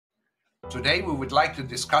Today we would like to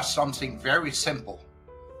discuss something very simple.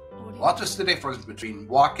 What is the difference between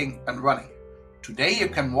walking and running? Today you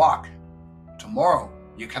can walk, tomorrow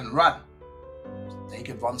you can run. Take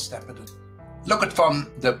it one step at a time. Look at from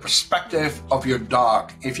the perspective of your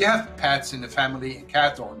dog. If you have pets in the family, a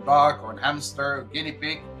cat or a dog or a hamster or a guinea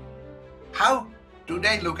pig, how do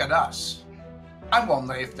they look at us? I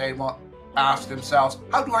wonder if they want ask themselves,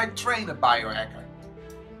 how do I train a biohacker?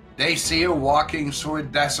 They see you walking through a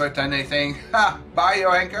desert and they think, ha,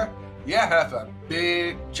 biohacker, you have a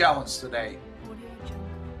big challenge today.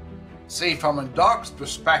 See, from a dog's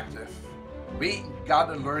perspective, we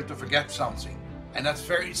gotta learn to forget something. And that's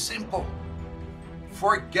very simple.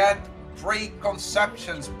 Forget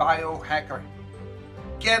preconceptions, biohacker.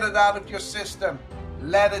 Get it out of your system.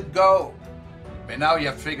 Let it go. But now you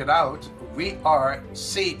have figured out we are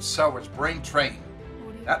seed sowers, brain trained.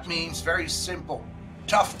 That means very simple.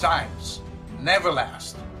 Tough times never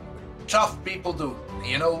last. Tough people do. And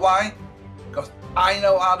you know why? Because I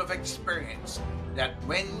know out of experience that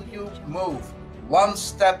when you move one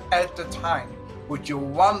step at a time, put your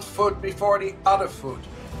one foot before the other foot,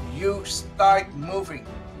 you start moving.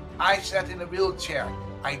 I sat in a wheelchair.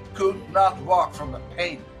 I could not walk from the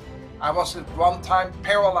pain. I was at one time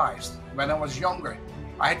paralyzed when I was younger.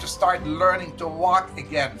 I had to start learning to walk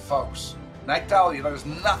again, folks. And I tell you, there's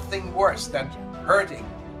nothing worse than hurting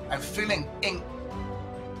and feeling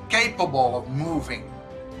incapable of moving.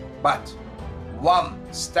 But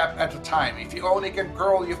one step at a time. If you only can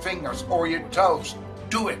curl your fingers or your toes,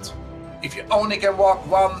 do it. If you only can walk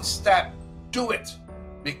one step, do it.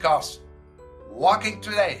 Because walking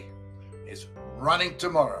today is running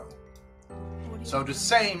tomorrow. So the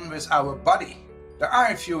same with our body. There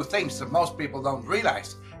are a few things that most people don't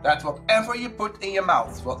realize. That whatever you put in your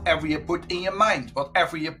mouth, whatever you put in your mind,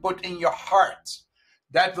 whatever you put in your heart,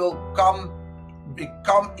 that will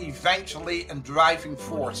become eventually a driving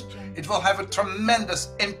force. It will have a tremendous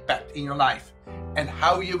impact in your life and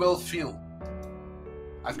how you will feel.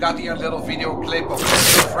 I've got here a little video clip of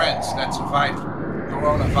two friends that survived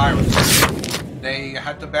coronavirus. They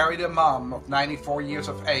had to bury their mom of 94 years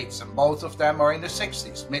of age, and both of them are in the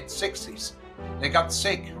 60s, mid-60s. They got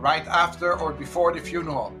sick right after or before the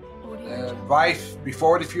funeral. The wife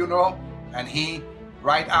before the funeral and he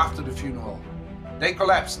right after the funeral. They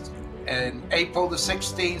collapsed in April the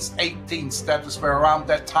 16th, 18th, that was around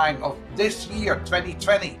that time of this year,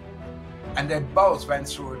 2020. And they both went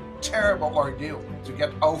through a terrible ordeal to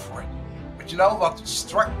get over it. But you know what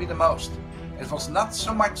struck me the most? It was not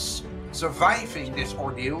so much surviving this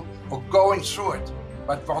ordeal or going through it,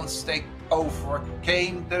 but once they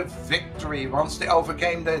overcame the victory, once they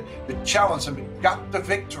overcame the challenge and got the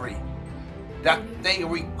victory, that they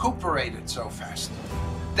recuperated so fast.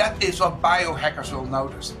 That is what biohackers will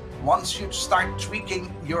notice. Once you start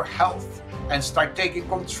tweaking your health and start taking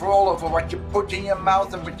control over what you put in your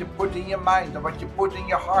mouth and what you put in your mind and what you put in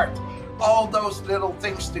your heart, all those little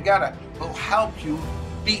things together will help you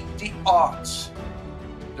beat the odds.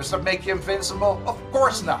 Does that make you invincible? Of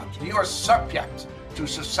course not. You are subject to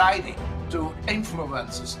society, to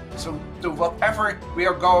influences, so to whatever we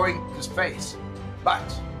are going to face. But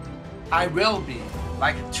I will be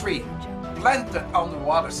like a tree planted on the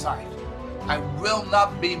water side. I will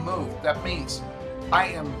not be moved. That means I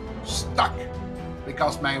am stuck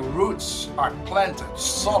because my roots are planted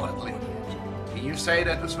solidly. Can you say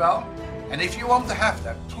that as well? And if you want to have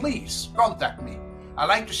that, please contact me. I'd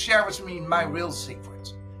like to share with me my real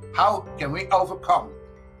secret. How can we overcome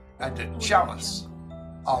the challenge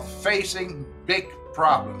of facing big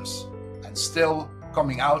problems and still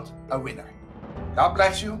coming out a winner? God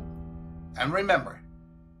bless you, and remember,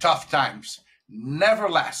 tough times never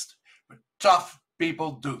last, but tough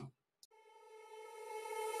people do.